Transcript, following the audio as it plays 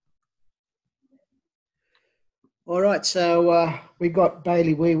All right, so we got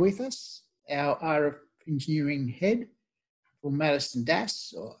Bailey Wee with us, our RF engineering head for Madison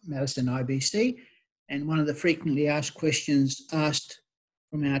DAS or Madison IBC. And one of the frequently asked questions asked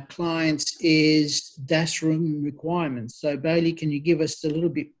from our clients is DAS room requirements. So Bailey, can you give us a little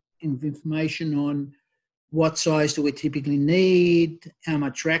bit of information on what size do we typically need, how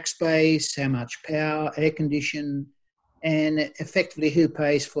much rack space, how much power, air condition, and effectively who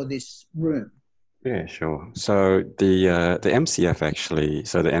pays for this room? Yeah, sure. So the MCF actually,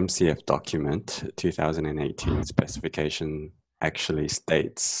 so the MCF document 2018 specification actually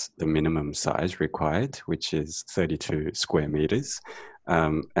states the minimum size required, which is 32 square meters,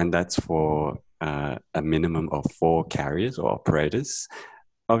 and that's for a minimum of 4 carriers or operators.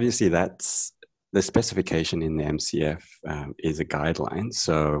 Obviously, that's the specification in the MCF is a guideline.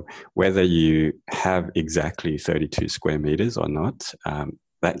 So whether you have exactly 32 square meters or not,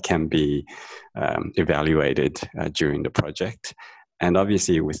 that can be evaluated during the project. And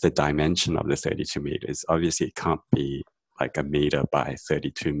obviously with the dimension of the 32 meters, obviously it can't be like a meter by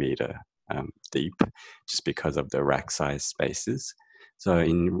 32 meter deep, just because of the rack size spaces. So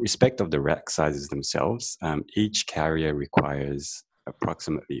in respect of the rack sizes themselves, each carrier requires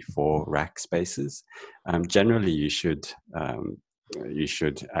approximately 4 rack spaces. Generally, you should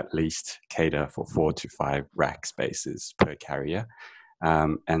at least cater for 4 to 5 rack spaces per carrier.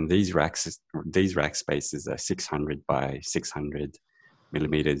 And these rack spaces are 600 by 600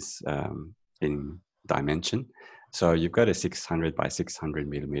 millimeters in dimension. So you've got a 600 by 600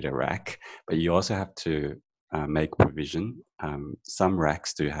 millimeter rack, but you also have to make provision. Some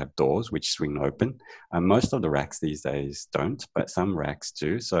racks do have doors which swing open. Most of the racks these days don't, but some racks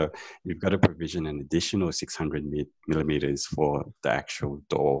do. So you've got to provision an additional 600 millimeters for the actual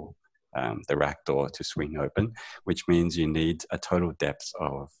door, the rack door to swing open, which means you need a total depth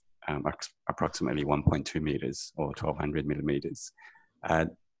of approximately 1.2 meters or 1200 millimeters.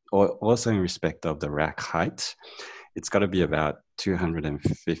 Also in respect of the rack height, it's got to be about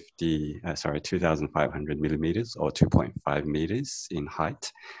 2,500 millimeters or 2.5 meters in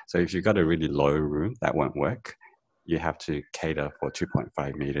height. So if you've got a really low room, that won't work. You have to cater for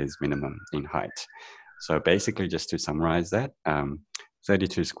 2.5 meters minimum in height. So basically, just to summarize that,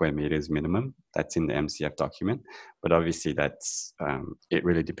 32 square meters minimum, that's in the MCF document. But obviously that's, it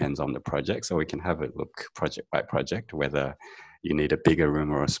really depends on the project. So we can have a look project by project, whether you need a bigger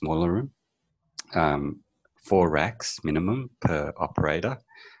room or a smaller room. 4 racks minimum per operator.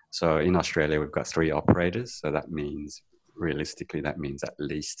 So in Australia, we've got 3 operators. So that means, realistically, that means at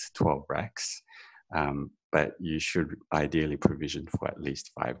least 12 racks. But you should ideally provision for at least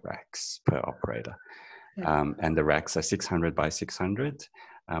 5 racks per operator. And the racks are 600 by 600,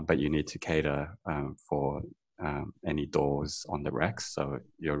 but you need to cater for any doors on the racks. So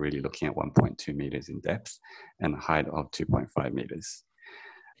you're really looking at 1.2 meters in depth and a height of 2.5 meters.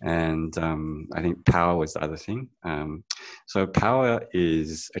 And I think power was the other thing. So power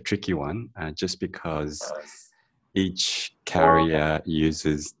is a tricky one, just because each carrier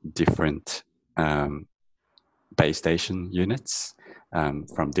uses different base station units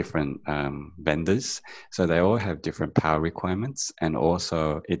from different vendors. So they all have different power requirements, and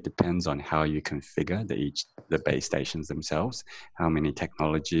also it depends on how you configure the base stations themselves, how many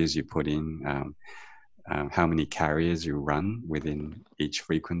technologies you put in, how many carriers you run within each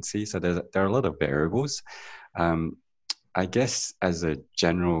frequency. So there are a lot of variables. I guess as a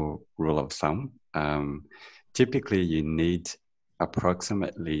general rule of thumb, typically you need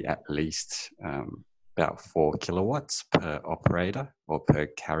approximately at least about 4 kilowatts per operator or per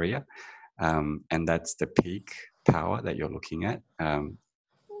carrier. And that's the peak power that you're looking at.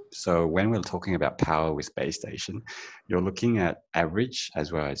 So when we're talking about power with base station, you're looking at average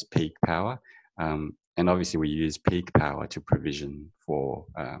as well as peak power. And obviously we use peak power to provision for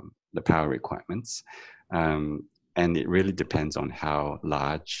the power requirements. And it really depends on how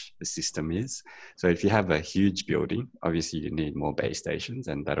large the system is. So if you have a huge building, obviously you need more base stations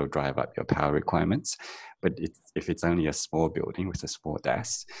and that'll drive up your power requirements. But if it's only a small building with a small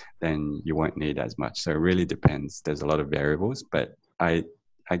DAS, then you won't need as much. So it really depends. There's a lot of variables, but I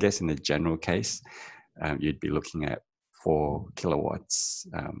guess in the general case, you'd be looking at 4 kilowatts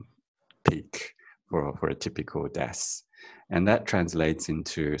peak for a typical DAS. And that translates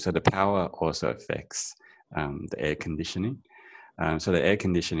into, so the power also affects the air conditioning. So the air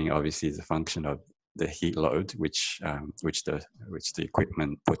conditioning obviously is a function of the heat load which the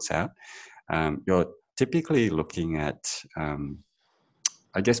equipment puts out. You're typically looking at,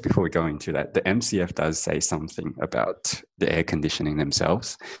 I guess before we go into that, the MCF does say something about the air conditioning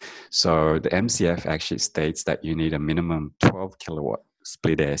themselves. So the MCF actually states that you need a minimum 12 kilowatt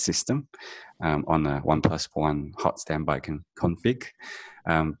split air system on a 1+1 hot standby config.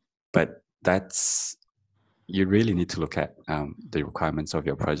 But you really need to look at the requirements of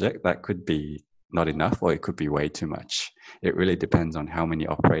your project. That could be not enough, or it could be way too much. It really depends on how many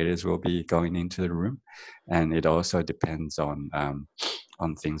operators will be going into the room, and it also depends on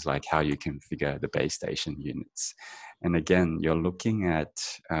things like how you configure the base station units. And again, you're looking at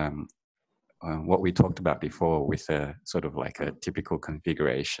what we talked about before, with a sort of like a typical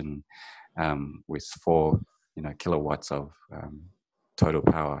configuration with 4 kilowatts of total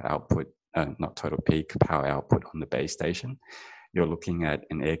power output, not total peak power output on the base station. You're looking at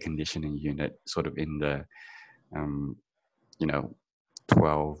an air conditioning unit sort of in the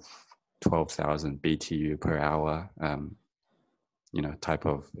 12,000 BTU per hour type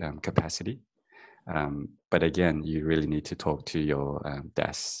of capacity. But again, you really need to talk to your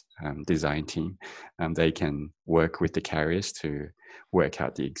DAS design team. They can work with the carriers to work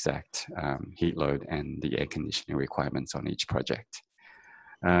out the exact heat load and the air conditioning requirements on each project.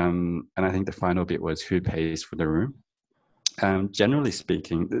 And I think the final bit was who pays for the room. Generally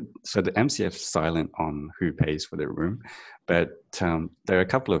speaking, so the MCF is silent on who pays for the room, but there are a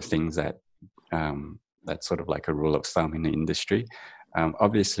couple of things that's sort of like a rule of thumb in the industry.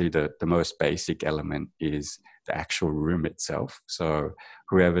 Obviously, the most basic element is the actual room itself. So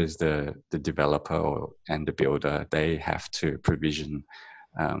whoever's the developer and the builder, they have to provision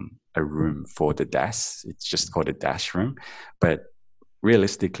a room for the DAS. It's just called a DAS room, but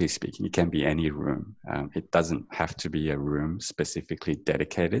realistically speaking, it can be any room. It doesn't have to be a room specifically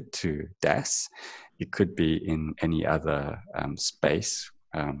dedicated to DAS. It could be in any other space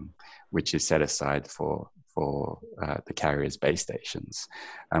which is set aside for the carrier's base stations.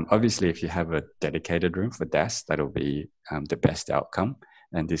 Obviously, if you have a dedicated room for DAS, that'll be the best outcome.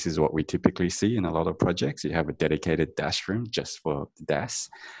 And this is what we typically see in a lot of projects. You have a dedicated DAS room just for the DAS.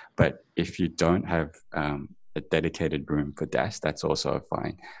 But if you don't have a dedicated room for DAS, that's also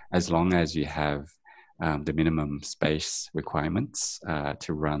fine, as long as you have the minimum space requirements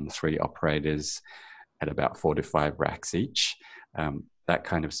to run 3 operators at about 4 to 5 racks each. That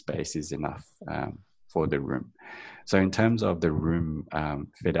kind of space is enough for the room. So in terms of the room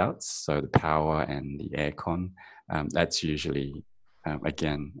fit outs, so the power and the aircon, that's usually,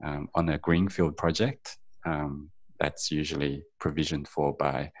 again, on a greenfield project, that's usually provisioned for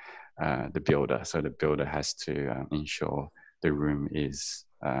by the builder. So the builder has to ensure the room is,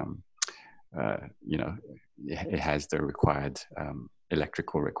 it has the required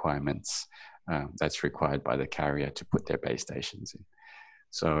electrical requirements that's required by the carrier to put their base stations in.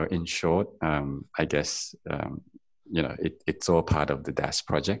 So in short, I guess, it's all part of the DAS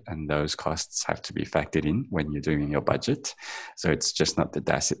project, and those costs have to be factored in when you're doing your budget. So it's just not the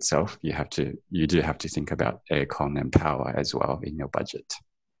DAS itself. You do have to think about aircon and power as well in your budget.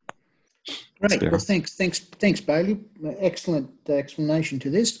 Great. Spiro. Well, thanks, Bailey. Excellent explanation to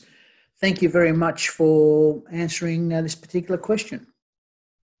this. Thank you very much for answering this particular question.